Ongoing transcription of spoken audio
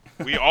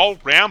We all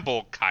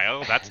ramble,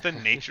 Kyle. That's the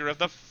nature of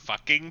the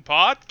fucking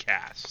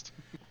podcast.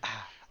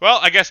 Well,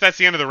 I guess that's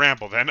the end of the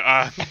ramble then.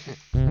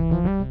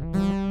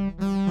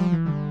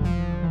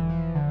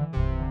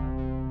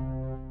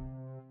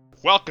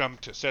 Welcome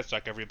to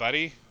Sitsuck,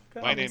 everybody.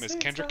 My name is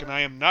Kendrick, and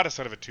I am not a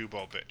son of a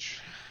two-ball bitch.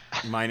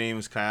 My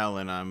name's Kyle,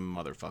 and I'm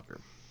a motherfucker.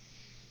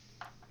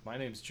 My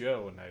name's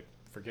Joe, and I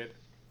forget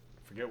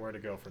where to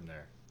go from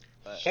there.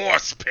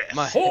 Horse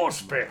piss.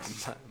 Horse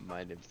piss.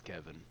 My name's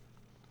Kevin.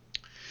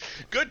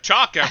 Good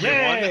talk, everyone.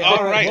 Yay! All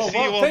All right, right, see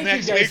well, you all thank you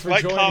next guys week. for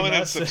Like, joining comment,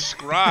 and us.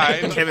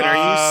 subscribe. Kevin,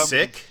 are you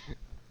sick?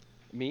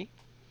 Me?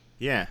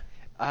 Yeah.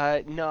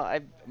 No,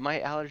 my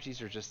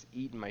allergies are just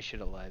eating my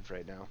shit alive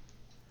right now.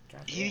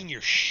 Eating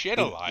your shit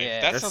alive.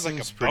 Yeah. That That sounds like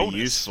seems a pretty bonus.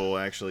 useful,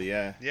 actually.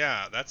 Yeah.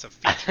 Yeah, that's a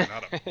feature,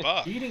 not a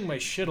bug. Eating my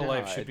shit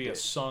alive No, should be I a did.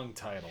 song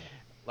title.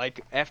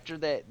 Like after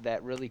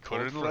that really Put it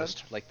cold in the front,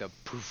 list. like the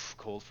poof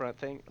cold front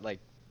thing, like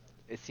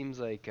it seems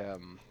like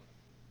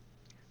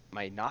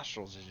my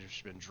nostrils have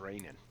just been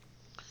draining.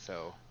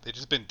 So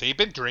They've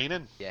been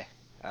draining. yeah,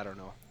 I don't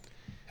know.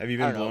 Have you I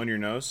been don't know. blowing your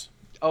nose?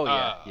 Oh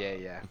Uh,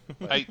 yeah.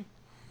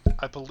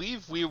 I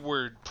believe we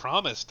were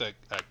promised a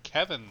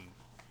Kevin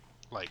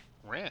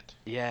rant.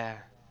 Yeah.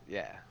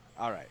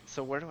 All right.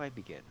 So where do I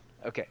begin?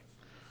 Okay.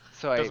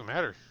 So Doesn't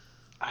matter.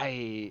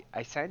 I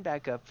signed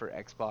back up for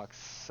Xbox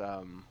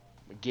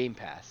Game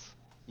Pass.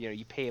 You know,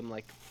 you pay them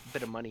like a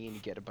bit of money and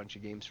you get a bunch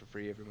of games for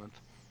free every month.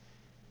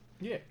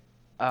 Yeah.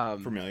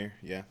 Familiar,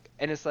 yeah.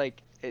 And it's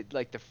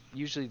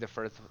usually the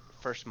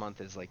first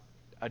month is like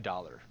 $1.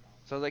 So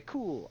I was like,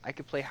 cool, I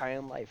could play High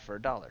on Life for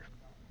 $1.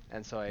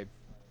 And so I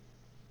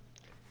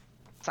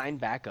signed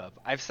back up.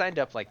 I've signed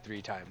up like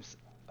 3 times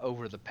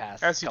over the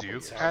past As you couple do.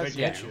 years. As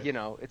you Yeah, do. you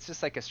know, it's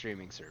just like a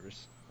streaming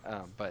service.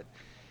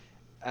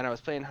 And I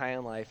was playing High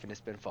on Life and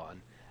it's been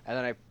fun. And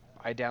then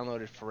I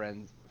downloaded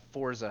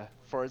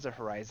Forza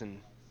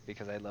Horizon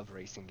because I love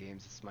racing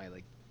games. It's my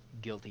like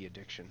guilty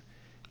addiction.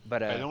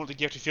 But I don't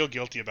think you have to feel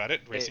guilty about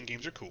it. Racing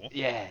games are cool.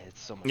 yeah,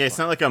 it's so much Yeah, it's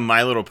fun. not like a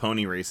My Little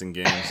Pony racing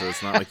game, so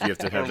it's not like you have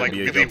to Or have like that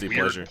be a really guilty weird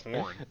pleasure.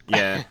 porn.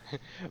 Yeah.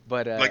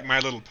 But Like My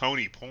Little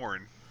Pony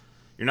porn.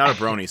 You're not a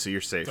brony, so you're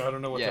safe. So I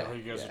don't know what Yeah, the hell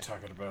you guys yeah. are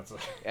talking about. So.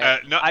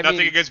 Nothing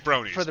mean, against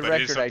bronies, for the but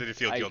record, it is something to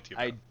feel guilty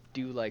about. I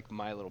do like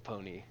My Little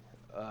Pony.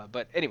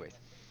 But anyways,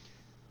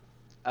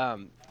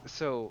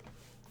 so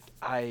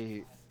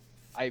I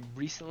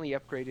recently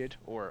upgraded,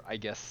 or I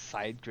guess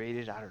side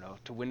graded, I don't know,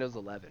 to Windows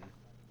 11.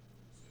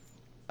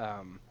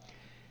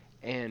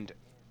 And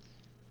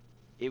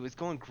it was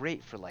going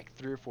great for like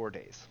 3 or 4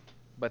 days.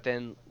 But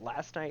then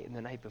last night and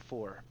the night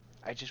before,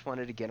 I just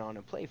wanted to get on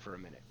and play for a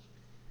minute.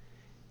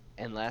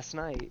 And last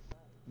night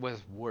was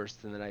worse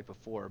than the night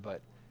before,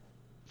 but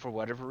for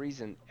whatever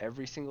reason,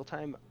 every single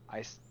time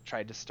I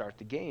tried to start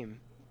the game,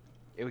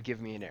 it would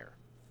give me an error.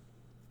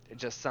 It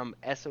just some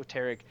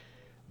esoteric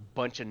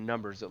bunch of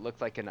numbers that looked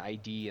like an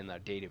ID in the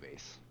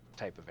database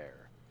type of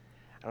error.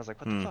 And I was like,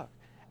 what the fuck?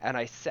 And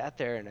I sat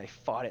there and I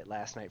fought it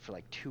last night for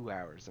like 2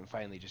 hours and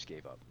finally just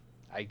gave up.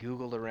 I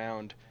Googled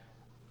around.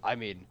 I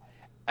mean,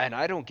 and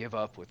I don't give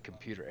up with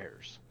computer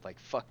errors. Like,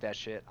 fuck that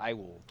shit.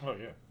 Oh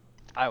yeah.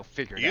 I'll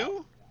figure it out.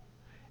 You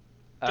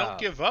don't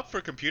give up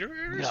for computer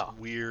errors? no.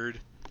 Weird.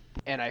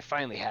 And I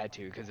finally had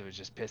to because it was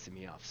just pissing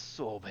me off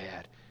so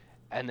bad.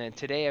 And then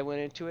today I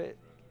went into it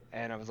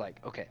and I was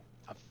like, okay,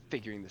 I'm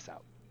figuring this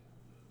out.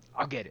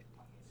 I'll get it.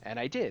 And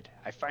I did.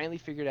 I finally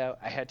figured out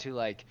I had to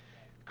like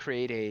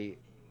create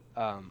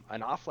an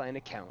offline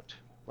account.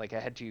 Like I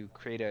had to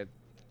create a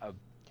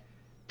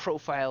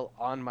profile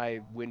on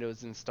my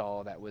Windows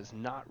install that was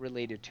not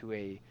related to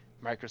a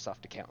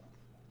Microsoft account.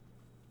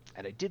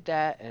 And I did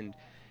that and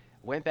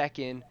went back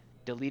in,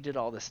 deleted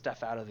all the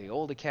stuff out of the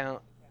old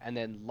account, and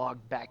then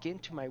logged back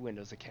into my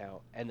Windows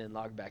account, and then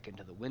logged back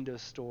into the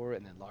Windows Store,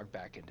 and then logged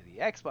back into the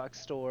Xbox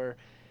Store,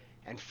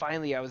 and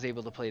finally I was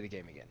able to play the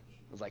game again.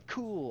 I was like,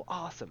 cool,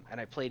 awesome,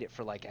 and I played it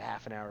for like a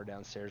half an hour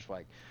downstairs,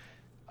 like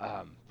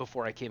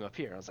before I came up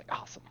here. I was like,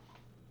 awesome,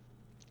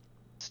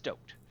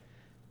 stoked.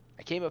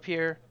 I came up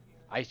here,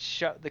 I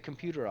shut the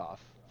computer off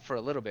for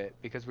a little bit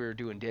because we were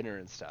doing dinner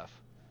and stuff.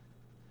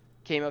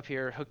 Came up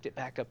here, hooked it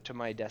back up to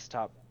my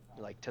desktop,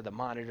 like to the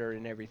monitor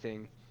and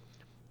everything.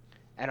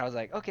 And I was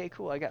like, okay,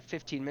 cool. I got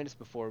 15 minutes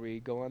before we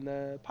go on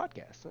the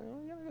podcast. We're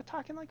going to go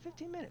talk in like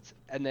 15 minutes.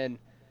 And then,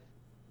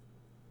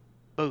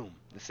 boom,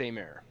 the same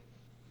error.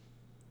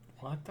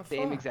 What the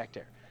Same fuck? exact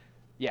error.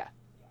 Yeah.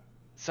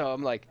 So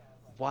I'm like,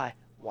 why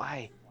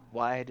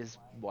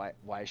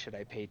should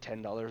I pay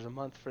 $10 a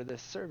month for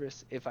this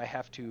service if I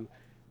have to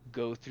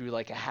go through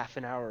like a half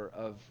an hour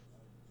of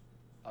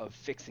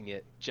fixing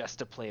it just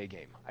to play a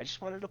game? I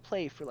just wanted to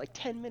play for like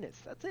 10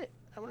 minutes. That's it.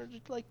 I wanted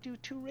to like do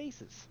 2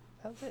 races.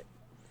 That was it.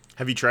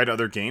 Have you tried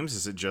other games?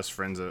 Is it just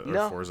Forza or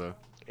No. Forza?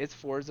 It's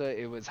Forza.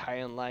 It was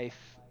High on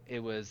Life.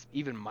 It was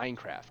even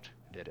Minecraft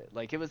did it.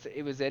 Like it was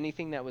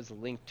anything that was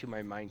linked to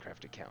my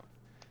Minecraft account.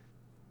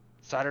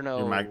 So I don't know.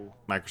 Your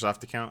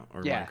Microsoft account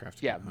or yeah,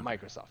 Minecraft? yeah, account?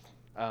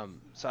 Microsoft.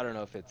 So I don't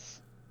know if it's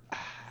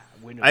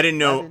Windows. I didn't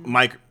know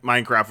 11.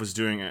 Minecraft was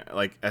doing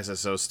like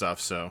SSO stuff,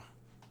 so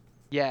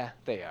Yeah,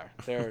 they are.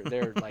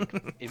 They're like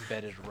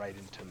embedded right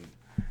into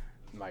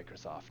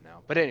Microsoft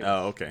now. But anyway.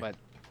 Oh, okay. But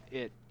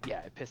it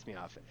pissed me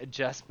off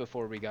just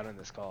before we got on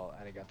this call,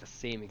 and I got the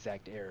same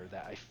exact error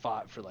that I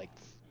fought for like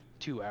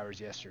 2 hours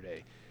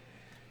yesterday.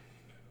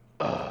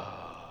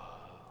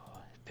 Oh,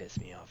 it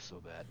pissed me off so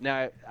bad.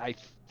 Now I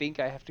think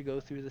I have to go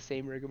through the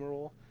same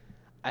rigmarole,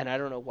 and I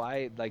don't know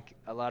why. Like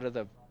a lot of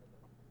the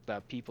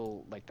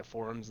people, like the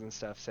forums and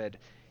stuff, said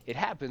it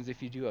happens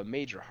if you do a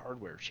major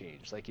hardware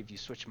change, like if you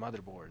switch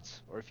motherboards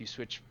or if you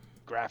switch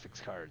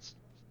graphics cards.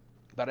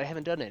 But I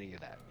haven't done any of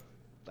that.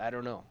 I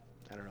don't know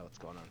what's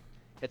going on.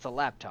 It's a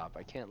laptop.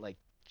 I can't like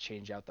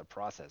change out the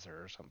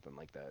processor or something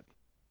like that.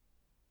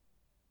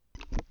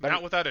 But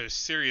Not without a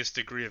serious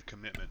degree of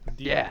commitment.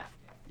 yeah.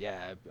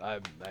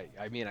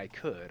 I mean, I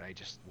could. I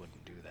just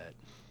wouldn't do that.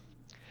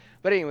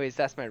 But anyways,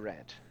 that's my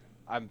rant.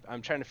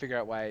 I'm trying to figure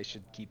out why I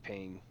should keep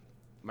paying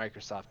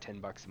Microsoft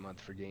 $10 a month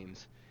for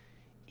games,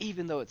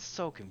 even though it's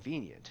so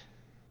convenient.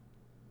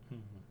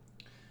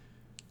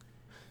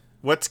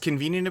 What's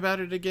convenient about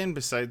it again,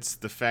 besides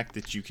the fact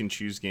that you can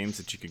choose games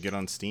that you could get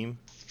on Steam?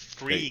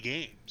 Free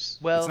games.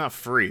 Well, It's not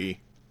free.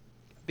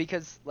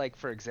 because like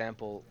for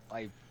example,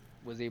 I'm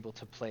able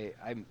to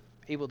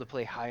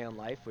play High on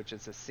Life, which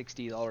is a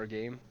 $60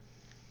 game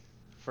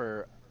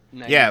for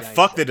 99 Yeah,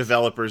 fuck the cents.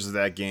 developers of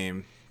that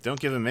game. Don't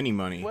give them any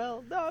money.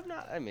 Well, no, I'm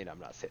not. I mean, I'm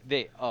not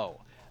saying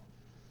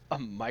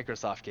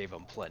Microsoft gave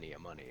them plenty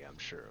of money. I'm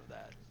sure of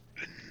that.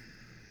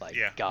 Like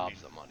Yeah, I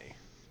gobs of money.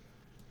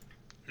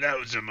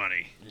 Loads of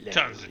money.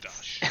 Tons of Loads.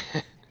 dosh.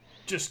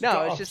 Just No,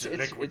 it's gobs just of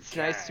liquid it's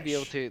nice to be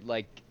able cash. to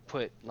like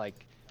put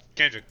like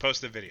Kendrick,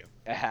 post the video.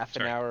 a half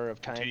an Sorry, hour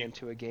of time continue.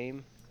 into a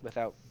game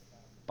without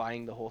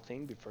buying the whole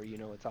thing before you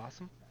know it's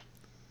awesome.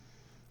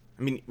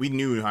 I mean, we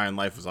knew High on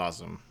Life was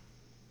awesome,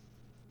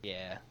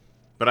 Yeah.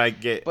 but I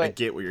get But-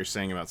 what you're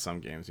saying about some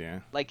games.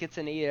 Yeah. Like it's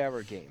an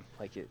 8-hour game.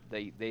 Like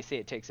they say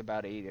it takes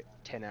about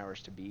 10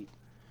 hours to beat,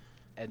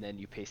 and then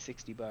you pay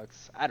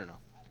 $60. I don't know.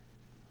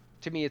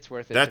 To me, it's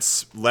worth it.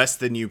 That's less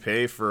than you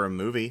pay for a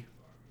movie.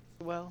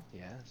 Well,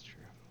 yeah, that's true.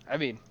 I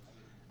mean,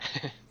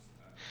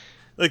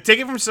 Like, take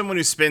it from someone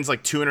who spends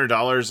like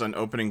 $200 on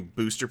opening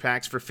booster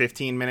packs for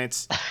 15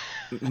 minutes.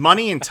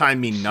 Money and time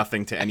mean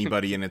nothing to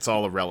anybody, and it's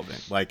all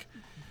irrelevant. Like,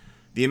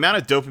 the amount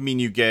of dopamine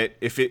you get,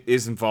 if it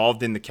is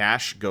involved in the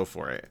cash, go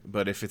for it.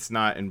 But if it's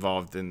not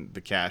involved in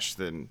the cash,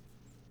 then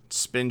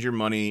spend your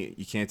money.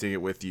 You can't take it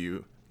with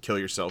you. Kill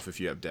yourself if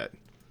you have debt.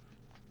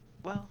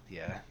 well,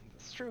 yeah,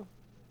 that's true.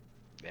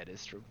 That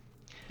is true.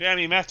 Yeah, I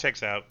mean, math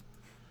checks out.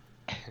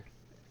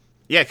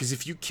 Yeah, because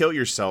if you kill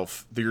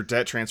yourself, your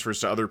debt transfers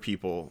to other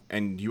people,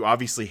 and you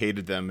obviously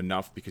hated them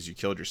enough because you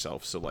killed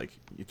yourself. So, like,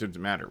 it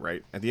doesn't matter,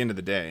 right? At the end of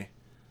the day.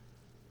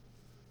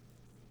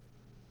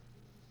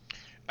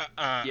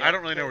 I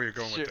don't really know where you're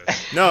going with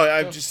this. No,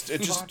 I'm The just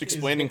fuck is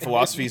explaining going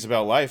philosophies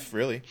about life,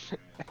 really.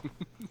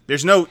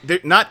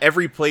 Not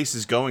every place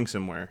is going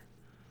somewhere.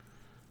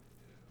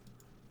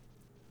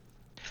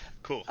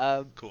 Cool.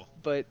 Cool.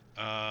 But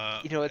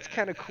Uh, it's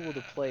kind of cool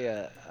to play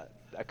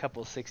a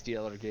couple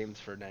 $60 games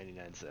for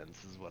 99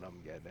 cents. Is what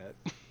I'm getting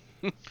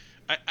at.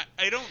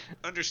 I don't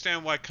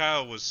understand why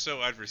Kyle was so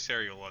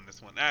adversarial on this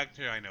one.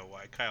 Actually, I know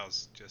why.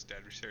 Kyle's just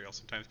adversarial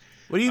sometimes.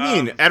 What do you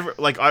mean?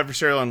 Like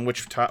adversarial on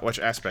which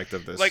aspect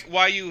of this? Like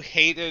why you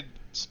hated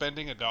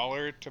spending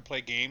 $1 to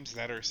play games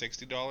that are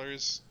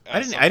 $60?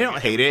 I don't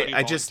hate it.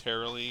 I just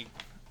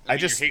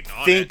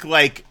think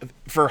like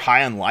for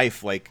High on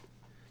Life, like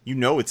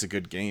it's a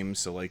good game,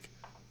 so like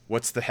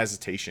what's the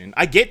hesitation?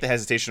 I get the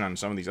hesitation on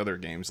some of these other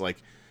games. Like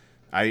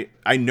I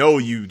know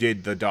you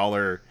did the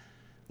dollar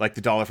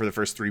for the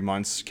first 3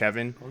 months,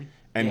 Kevin,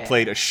 and Yeah.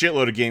 played a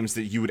shitload of games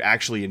that you would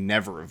actually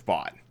never have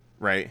bought,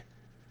 right?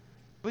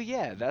 But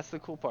yeah, that's the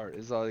cool part.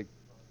 Is like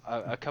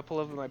a couple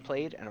of them I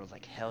played, and I was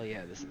like, hell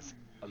yeah, this is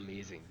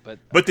amazing. But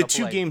The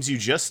two games you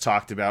just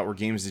talked about were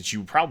games that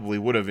you probably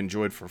would have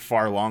enjoyed for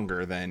far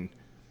longer than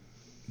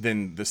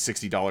the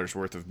 $60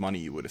 worth of money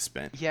you would have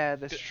spent. Yeah,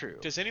 that's true.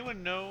 Does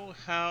anyone know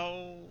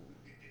how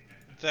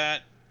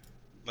that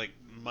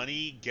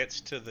money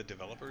gets to the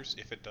developers,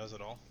 if it does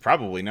at all?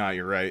 Probably not.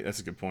 You're right. That's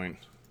a good point.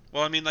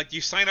 Well, I mean, you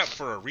sign up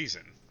for a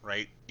reason,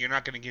 right? You're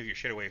not going to give your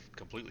shit away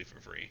completely for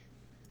free.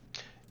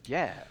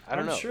 Yeah, I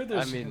don't know. I'm sure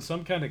there's I mean,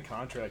 some kind of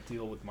contract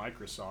deal with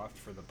Microsoft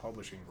for the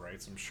publishing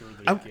rights. I'm sure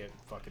they get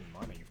fucking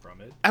money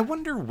from it. I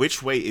wonder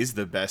which way is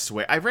the best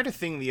way. I read a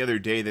thing the other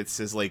day that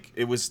says like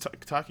it was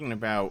talking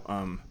about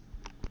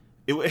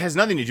it has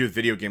nothing to do with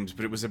video games,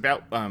 but it was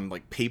about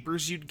like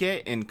papers you'd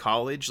get in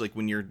college, like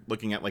when you're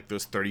looking at like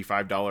those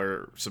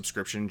 $35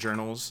 subscription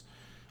journals.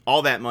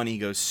 All that money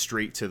goes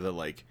straight to the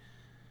like.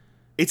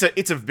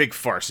 It's a big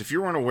farce. If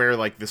you weren't aware,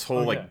 like this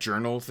whole like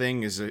journal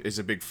thing is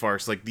a big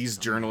farce. Like these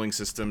journaling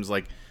systems,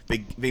 like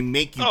they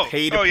make you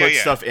pay to put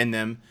stuff in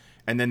them,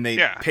 and then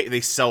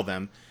they sell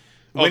them.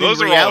 Oh,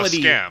 those are all a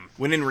scam.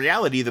 When in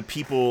reality, the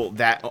people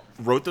that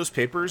wrote those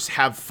papers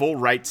have full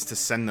rights to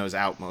send those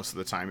out most of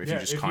the time if you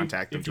just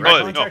contact them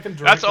directly.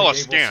 That's all a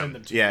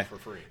scam. Yeah. For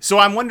free. So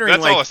I'm wondering,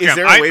 like, is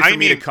there a way for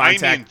me to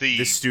contact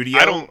the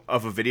studio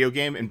of a video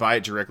game and buy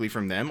it directly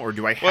from them, or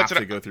do I have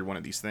to go through one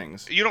of these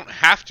things? You don't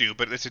have to,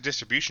 but it's a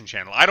distribution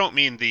channel. I don't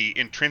mean the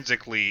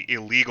intrinsically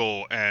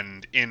illegal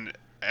and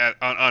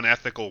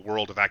unethical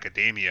world of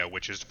academia,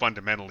 which is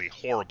fundamentally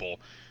horrible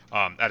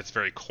at its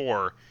very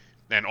core.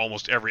 And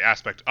almost every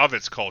aspect of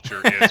its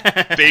culture is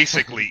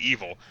basically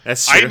evil.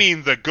 That's true. I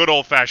mean the good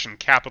old-fashioned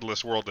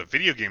capitalist world of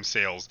video game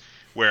sales,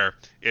 where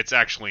it's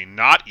actually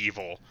not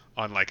evil,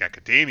 unlike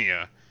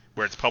academia,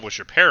 where it's publish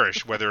or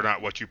perish, whether or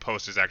not what you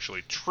post is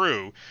actually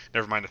true.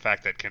 Never mind the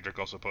fact that Kendrick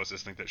also posts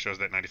this thing that shows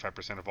that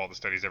 95% of all the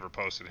studies ever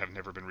posted have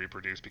never been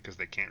reproduced because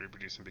they can't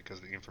reproduce them because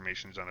the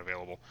information is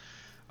unavailable.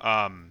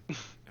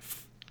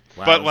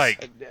 Wow. But,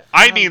 like,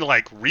 I mean,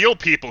 like, real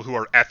people who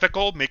are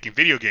ethical making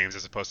video games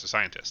as opposed to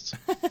scientists.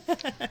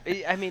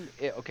 I mean,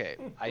 okay,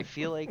 I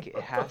feel like it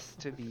has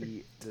to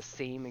be the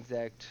same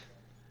exact...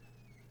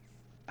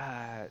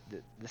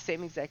 the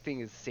same exact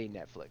thing as, say,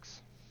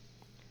 Netflix.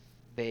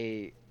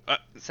 They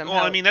somehow...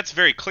 Well, I mean, that's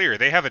very clear.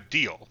 They have a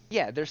deal.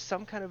 Yeah, there's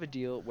some kind of a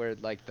deal where,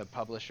 like, the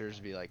publishers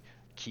be like,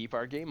 keep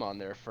our game on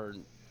there for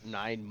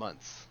 9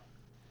 months.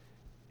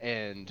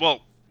 And...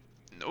 Well...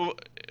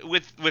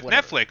 With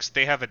Netflix,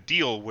 they have a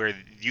deal where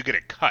you get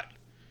a cut.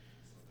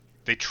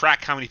 They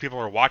track how many people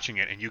are watching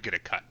it, and you get a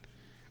cut.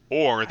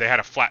 Or they had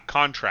a flat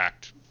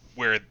contract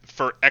where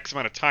for X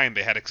amount of time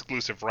they had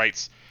exclusive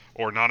rights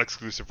or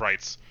non-exclusive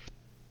rights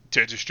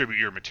to distribute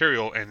your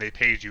material, and they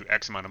paid you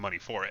X amount of money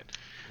for it.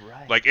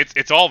 Right. Like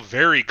it's all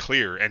very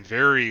clear and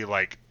very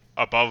like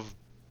above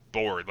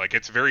board. Like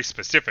it's very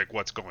specific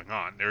what's going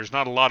on. There's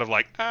not a lot of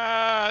like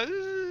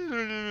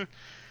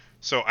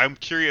So I'm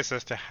curious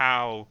as to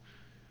how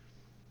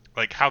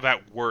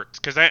that works,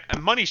 because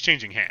money's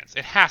changing hands.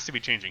 It has to be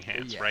changing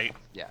hands, right?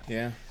 Yeah.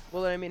 Yeah.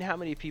 Well, I mean, how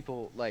many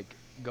people like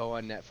go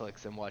on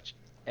Netflix and watch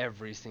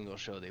every single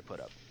show they put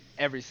up,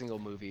 every single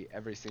movie,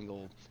 every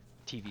single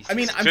TV series? I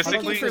mean, I'm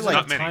thinking for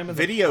like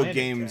video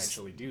games.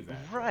 Actually do that.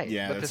 Right.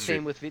 Yeah, but the that's same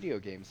true. with video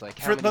games. Like,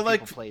 how many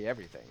people play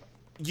everything?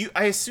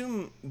 I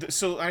assume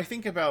so. I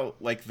think about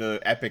like the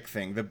Epic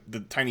thing, the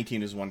Tiny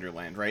Tina's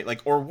Wonderland, right?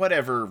 Like, or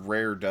whatever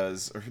Rare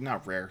does, or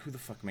not Rare. Who the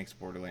fuck makes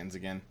Borderlands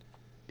again?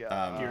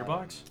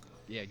 Gearbox?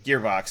 Yeah.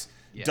 Gearbox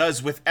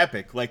does with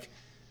Epic. Like,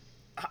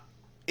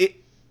 it.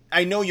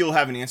 I know you'll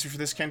have an answer for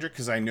this, Kendrick,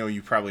 because I know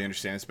you probably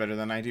understand this better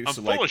than I do. I'm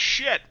so, full of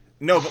shit.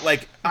 No, but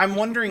like, I'm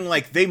wondering,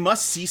 like, they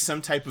must see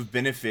some type of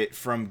benefit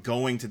from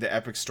going to the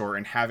Epic Store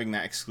and having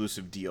that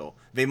exclusive deal.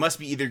 They must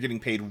be either getting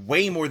paid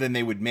way more than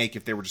they would make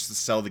if they were just to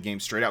sell the game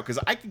straight out. Because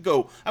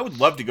I would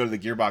love to go to the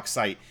Gearbox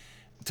site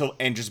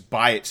and just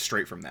buy it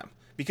straight from them.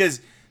 Because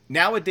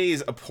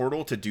nowadays, a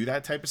portal to do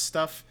that type of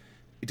stuff,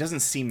 it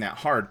doesn't seem that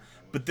hard.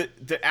 But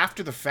the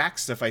after the fact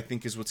stuff, I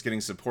think, is what's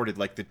getting supported,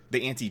 like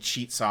the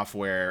anti-cheat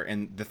software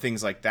and the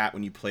things like that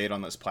when you play it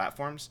on those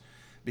platforms.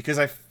 Because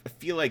I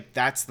feel like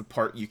that's the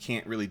part you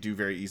can't really do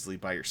very easily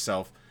by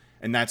yourself.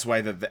 And that's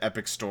why the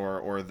Epic Store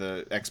or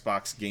the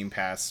Xbox Game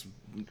Pass,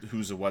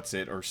 Who's a What's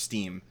It, or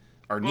Steam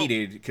are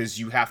needed, because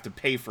you have to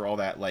pay for all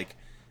that like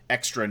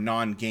extra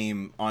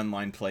non-game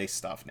online play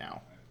stuff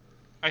now.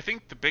 I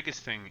think the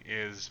biggest thing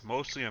is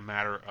mostly a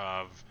matter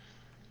of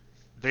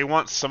they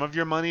want some of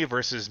your money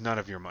versus none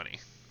of your money.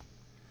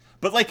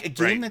 But like a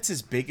game that's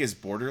as big as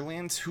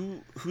Borderlands,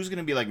 who's going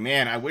to be like,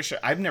 man,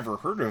 I've never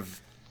heard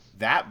of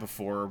that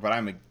before, but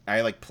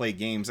I like play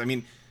games. I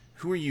mean,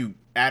 who are you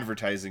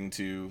advertising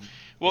to?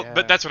 Well,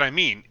 but that's what I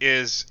mean,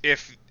 is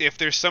if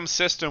there's some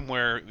system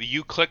where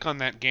you click on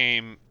that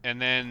game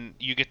and then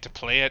you get to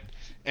play it,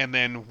 and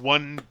then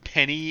 1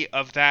 penny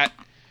of that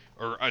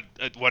or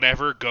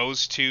whatever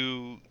goes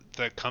to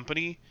the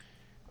company,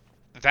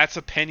 that's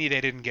a penny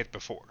they didn't get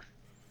before.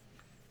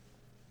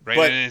 Right?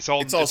 But and it's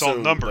all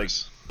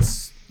numbers. Like,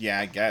 yeah,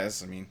 I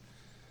guess. I mean,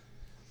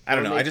 I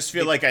don't know. I just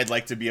feel like I'd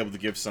like to be able to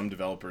give some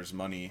developers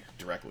money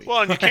directly.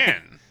 Well, and you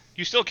can.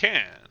 You still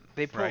can.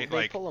 They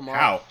pull them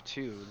how? off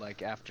too,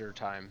 like after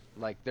time.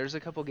 Like there's a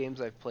couple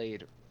games I've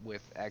played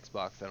with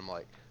Xbox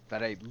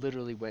that I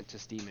literally went to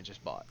Steam and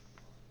just bought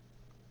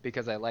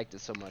because I liked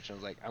it so much. I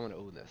was like, I want to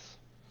own this.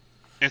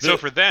 And so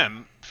for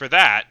them,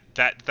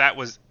 that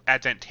was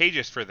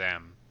advantageous for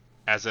them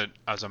as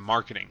a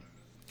marketing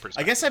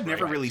perspective. I guess I've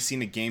never really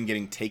seen a game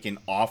getting taken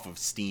off of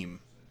Steam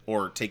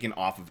or taken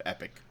off of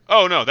Epic.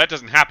 Oh no, that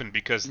doesn't happen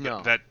because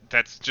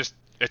that's just,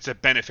 it's a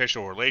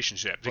beneficial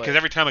relationship. Because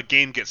every time a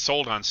game gets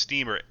sold on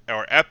Steam or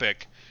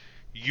Epic,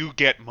 you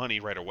get money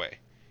right away.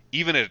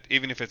 Even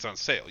if it's on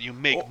sale, you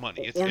make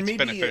money. It's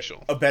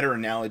beneficial. A better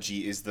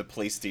analogy is the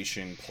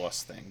PlayStation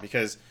Plus thing,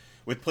 because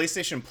with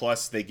PlayStation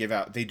Plus they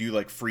do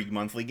like free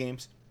monthly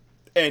games,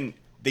 and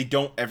they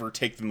don't ever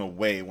take them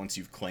away once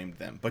you've claimed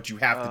them, but you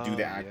have to do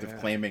the act of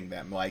claiming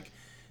them. Like,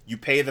 you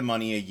pay the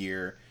money a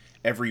year.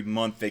 Every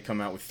month they come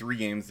out with 3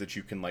 games that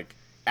you can like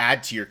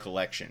add to your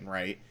collection,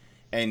 right?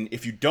 And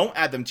if you don't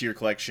add them to your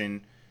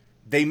collection,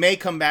 they may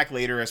come back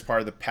later as part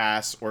of the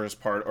pass or as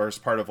part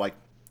of like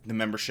the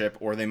membership,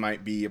 or they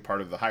might be a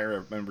part of the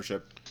higher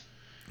membership.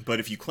 But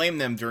if you claim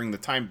them during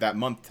that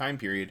month time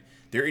period,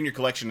 they're in your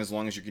collection as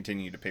long as you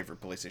continue to pay for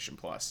PlayStation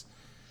Plus.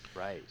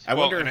 Right. I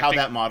wonder and I how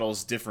think that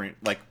model's different.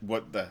 Like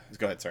what the?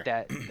 Go ahead, sorry.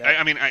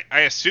 I mean,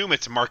 I assume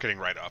it's a marketing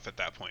write-off at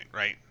that point,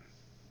 right?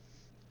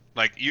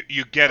 Like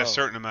you get a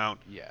certain amount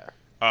Yeah.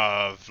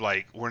 of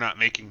like, we're not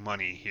making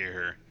money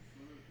here,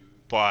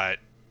 but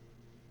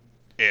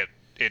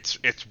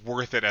it's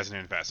worth it as an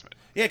investment.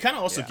 Yeah, it kind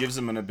of also Yeah. gives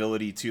them an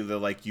ability to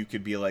like you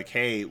could be like,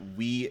 hey,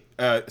 we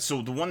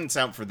so the one that's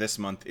out for this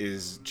month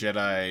is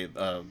Jedi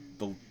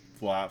the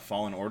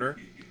Fallen Order,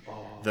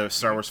 the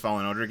Star Wars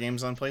Fallen Order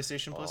games on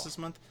PlayStation Plus this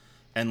month,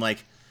 and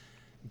like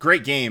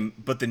great game,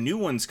 but the new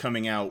one's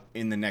coming out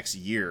in the next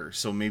year,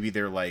 so maybe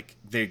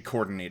they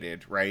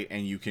coordinated, right?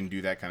 And you can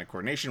do that kind of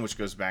coordination, which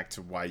goes back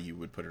to why you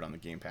would put it on the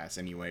Game Pass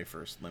anyway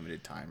for a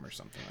limited time or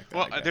something like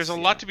that. Well, there's a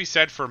lot to be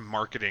said for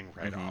marketing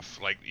write-off.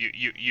 Like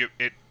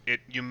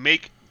you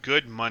make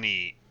good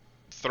money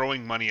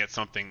throwing money at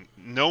something,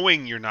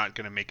 knowing you're not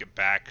going to make it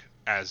back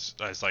as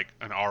like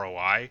an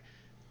ROI,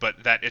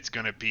 but that it's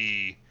going to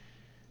be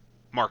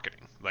marketing.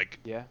 Like,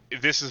 Yeah.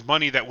 this is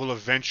money that will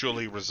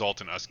eventually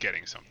result in us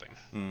getting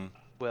something.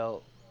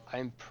 Well,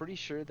 I'm pretty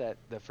sure that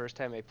the first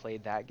time I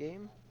played that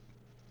game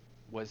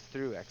was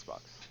through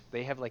Xbox.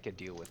 They have like a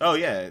deal with Oh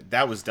it. yeah,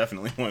 that was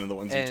definitely one of the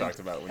ones you talked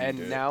about when you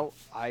did it. now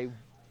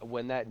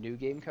when that new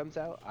game comes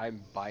out,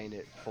 I'm buying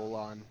it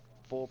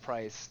full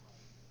price.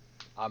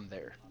 I'm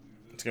there.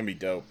 It's gonna be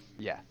dope.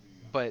 Yeah.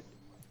 But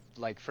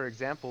like for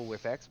example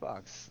with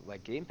Xbox,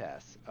 like Game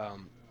Pass,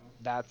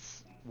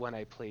 that's when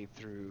I played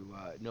through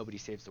Nobody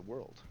Saves the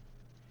World.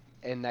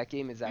 And that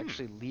game is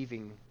actually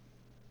leaving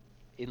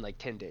in like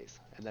 10 days,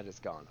 and then it's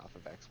gone off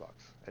of Xbox.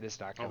 And it's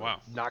not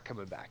not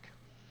coming back.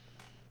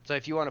 So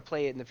if you want to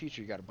play it in the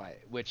future, you got to buy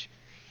it. Which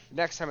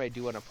next time I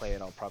do want to play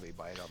it, I'll probably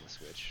buy it on the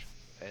Switch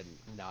and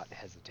not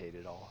hesitate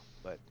at all.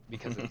 But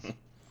because it's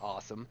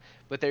awesome.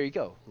 But there you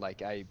go.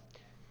 Like I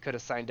could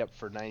have signed up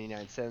for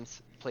 99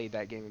 cents, played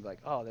that game, and be like,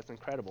 oh, that's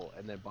incredible,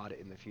 and then bought it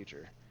in the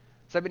future.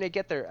 So I mean, I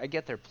get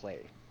their play.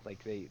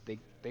 Like they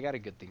got a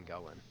good thing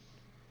going.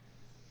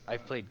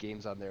 I've played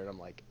games on there, and I'm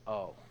like,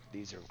 oh,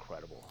 these are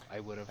incredible. I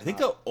would have. I think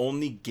the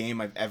only game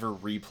I've ever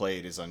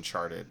replayed is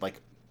Uncharted. Like,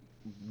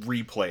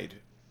 replayed.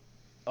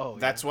 Oh,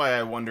 That's why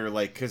I wonder,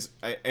 like,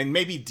 and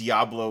maybe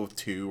Diablo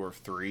 2 or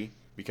 3,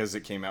 because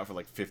it came out for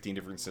like 15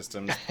 different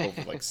systems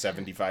over like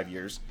 75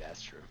 years.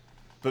 That's true.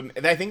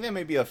 But I think that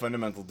may be a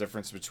fundamental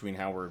difference between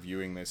how we're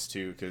viewing this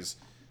too, because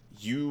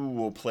you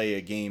will play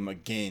a game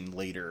again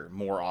later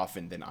more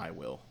often than I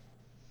will.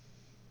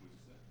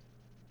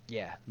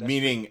 Yeah.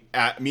 Meaning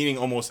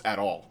almost at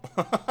all.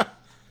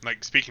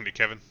 Like, speaking to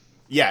Kevin.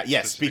 Yeah.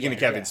 Speaking to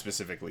Kevin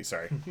specifically,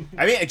 sorry.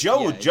 I mean,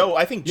 Joe.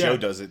 I think Joe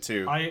does it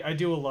too. I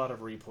do a lot of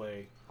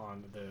replay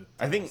on the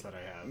I think that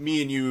I have.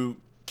 me and you,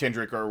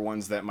 Kendrick, are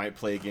ones that might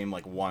play a game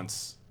like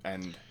once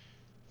and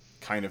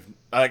kind of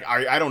like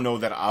I don't know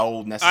that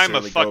I'll necessarily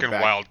I'm a fucking go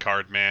back wild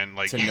card, man.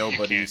 Like, to you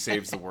Nobody can't-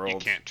 Saves the World. You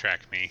can't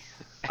track me.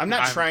 I'm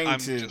not trying I'm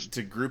to just-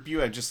 to group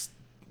you. I just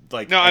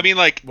like No, I mean,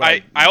 like,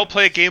 what I'll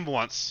play a game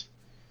once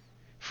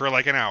for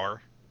like an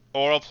hour,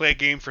 or I'll play a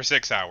game for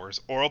 6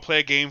 hours, or I'll play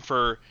a game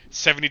for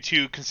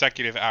 72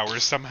 consecutive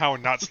hours, somehow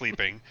not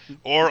sleeping,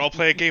 or I'll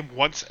play a game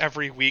once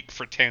every week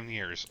for 10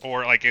 years,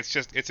 or like, it's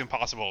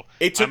impossible.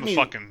 I'm a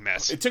fucking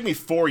mess. It took me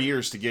 4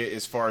 years to get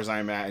as far as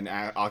I'm at in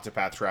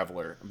Octopath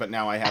Traveler, but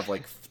now I have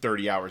like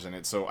 30 hours in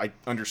it, so I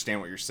understand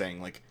what you're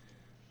saying. Like,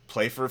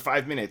 play for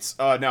 5 minutes.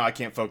 No, I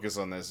can't focus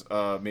on this.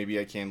 Maybe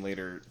I can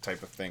later,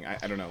 type of thing.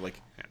 I don't know. Like,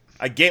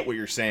 I get what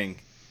you're saying.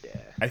 Yeah.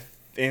 I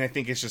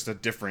think it's just a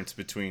difference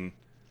between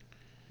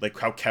like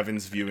how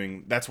Kevin's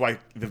viewing. That's why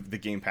the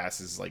Game Pass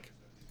is like,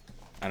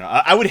 I don't know.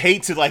 I would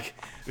hate to like,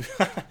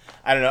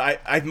 I don't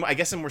know. I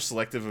guess I'm more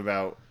selective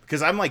about,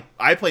 because I'm like,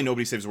 I play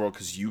Nobody Saves the World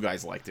because you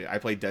guys liked it. I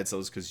played Dead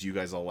Cells because you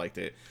guys all liked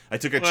it. I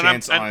took a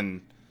chance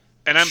on,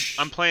 and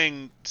I'm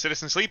playing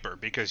Citizen Sleeper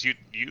because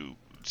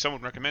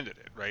someone recommended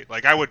it, right?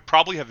 Like, I would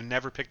probably have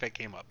never picked that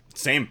game up.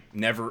 same.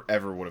 Never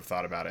ever would have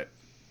thought about it.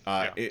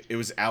 It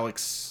was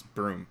Alex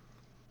Broom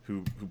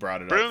who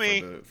brought it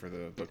Broomy. up for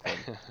the book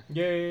club.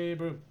 Yay,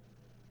 bro.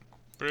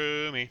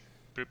 Brew me.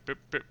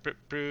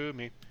 Brew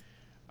me.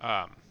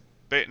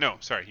 But no,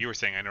 sorry, you were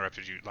saying I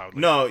interrupted you loudly.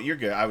 No, you're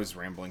good. I was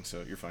rambling,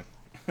 so you're fine.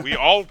 We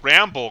all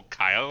ramble,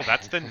 Kyle.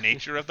 That's the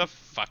nature of the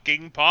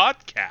fucking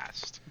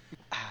podcast.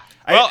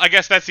 Well, I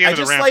guess that's the end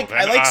of the ramble.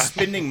 I like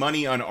spending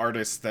money on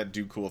artists that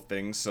do cool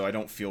things, so I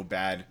don't feel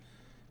bad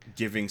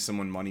giving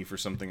someone money for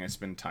something I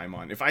spend time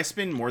on. If I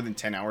spend more than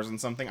 10 hours on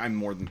something, I'm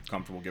more than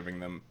comfortable giving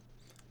them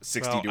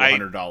 $60 to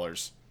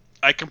 $100.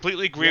 I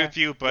completely agree with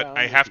you, but I'm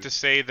I with have you. to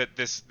say that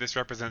this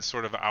represents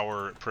sort of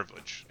our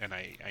privilege, and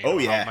I Oh, know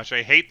yeah. how much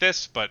I hate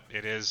this, but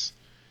it is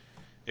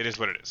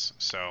what it is.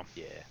 So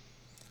Yeah.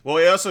 Well,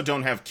 we also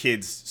don't have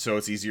kids, so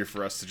it's easier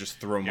for us to just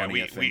throw yeah,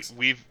 money at things.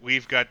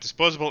 we've got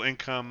disposable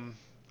income.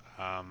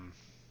 Do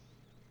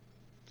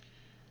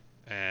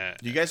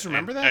you guys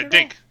remember that at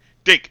Dink,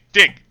 dink,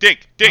 dink,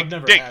 dink, dink, I've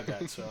never dink. had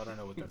that, so I don't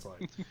know what that's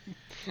like.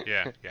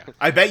 Yeah.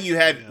 I bet you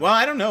had. Well,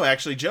 I don't know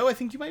actually, Joe. I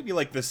think you might be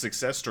like the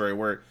success story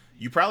where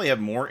you probably have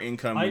more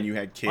income when you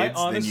had kids than you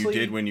honestly-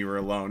 did when you were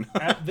alone.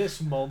 At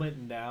this moment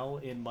now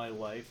in my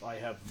life, I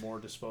have more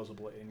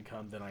disposable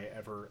income than I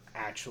ever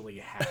actually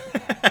have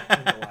had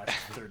in the last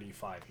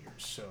 35 years.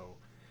 So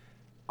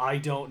I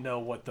don't know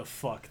what the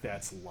fuck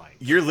that's like.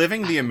 You're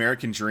living the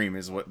American dream,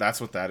 is what. That's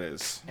what that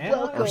is,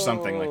 or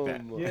something like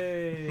that.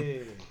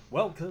 Yay!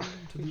 Welcome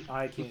to the.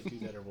 I can't do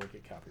that or we'll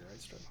get copyright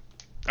strike.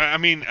 I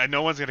mean,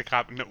 no one's gonna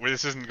copy. No,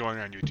 this isn't going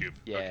on YouTube.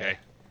 Yeah. Okay.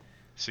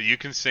 So you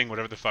can sing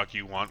whatever the fuck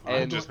you want. We'll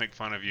And just make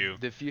fun of you.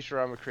 The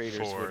Futurama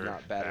creators For would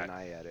not bat an that.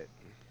 eye at it.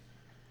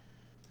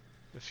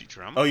 The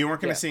Futurama. Oh, you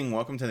weren't gonna Yeah. sing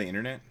 "Welcome to the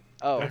Internet"?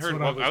 Oh, I That's heard.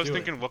 what I I was was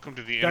doing. thinking "Welcome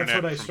to the That's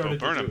Internet" what I from Bo started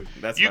to Burnham.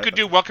 do. That's You what I could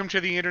do thought. "Welcome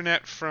to the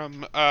Internet"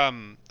 from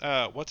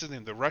what's his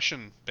name? The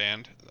Russian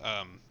band.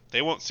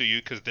 They won't sue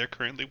you because they're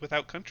currently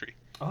without country.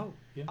 Oh,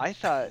 yeah. I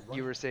thought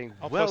you were saying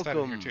I'll post that in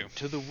welcome here, too.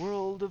 to the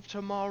world of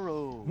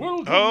tomorrow.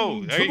 Welcome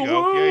Oh, there to you the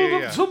go. Yeah,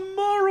 world yeah, of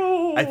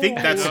tomorrow. I think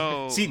that's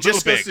No, see, Little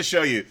just goes Big. to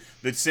show you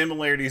the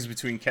similarities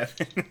between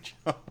Kevin and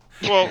Joe.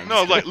 Well,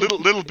 no, like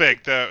Little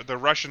Big, the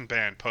Russian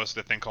band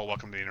posted a thing called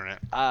 "Welcome to the Internet"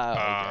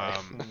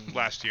 Ah, okay.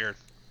 last year.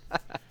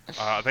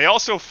 They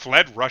also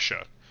fled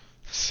Russia,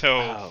 so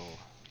Oh,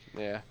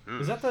 yeah.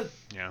 Is that the?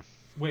 yeah.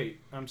 Wait,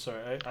 I'm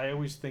sorry. I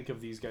always think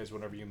of these guys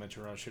whenever you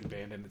mention Russian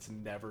band, and it's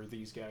never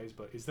these guys.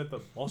 But is that the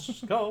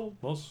Moscow?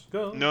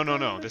 Moscow?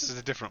 No. This is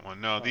a different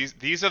one. No,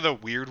 these are the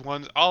weird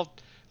ones. I'll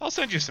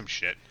send you some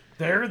shit.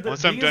 They're the.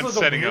 Once I'm these done are the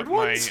setting weird up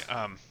ones?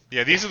 my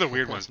yeah, these are the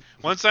weird ones.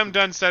 Once I'm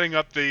done setting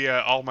up the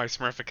all my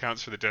Smurf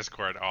accounts for the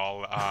Discord,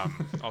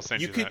 I'll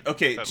send you, You could that.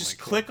 okay, that just link.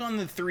 click on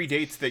the 3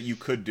 dates that you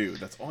could do.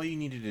 That's all you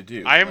needed to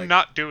do. I am Like,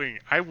 not doing.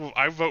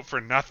 I vote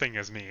for nothing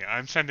as me.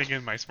 I'm sending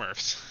in my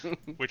Smurfs,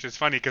 which is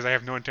funny because I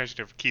have no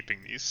intention of keeping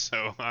these,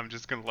 so I'm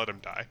just gonna let them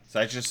die.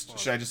 So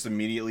should I just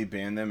immediately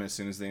ban them as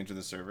soon as they enter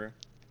the server?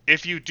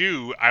 If you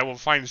do, I will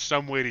find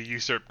some way to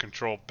usurp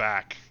control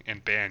back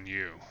and ban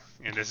you.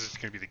 And this is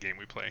gonna be the game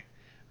we play.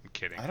 I'm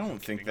kidding. I I'm don't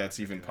think kidding. that's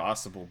even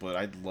possible, but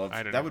I'd love.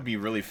 I don't That know. would be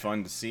really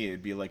fun to see.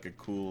 It'd be like a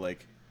cool what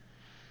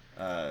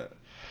am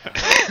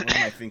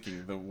I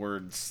thinking? The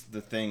words,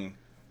 the thing,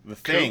 the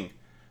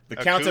A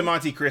Count coup? of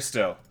Monte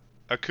Cristo.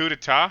 A coup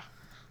d'état?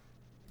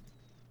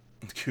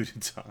 Coup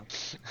d'etat.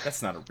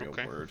 That's not a real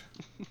Okay. word.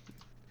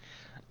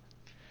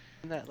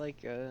 Isn't that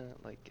like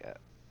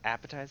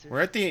appetizer?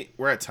 We're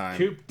at time.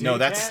 Coup No,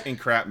 that's d'etat?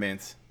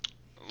 entrapment.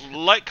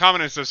 Like,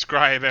 comment, and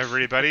subscribe,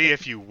 everybody,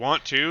 if you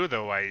want to.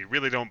 Though I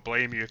really don't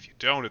blame you if you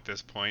don't at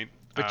this point.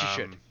 But you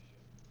should.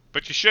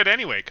 But you should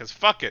anyway, because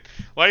fuck it.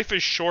 Life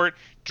is short.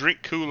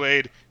 Drink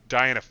Kool-Aid.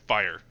 Die in a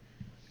fire.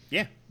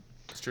 Yeah,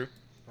 that's true.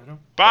 I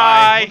don't.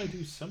 Bye. I want to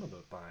do some of the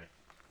bye.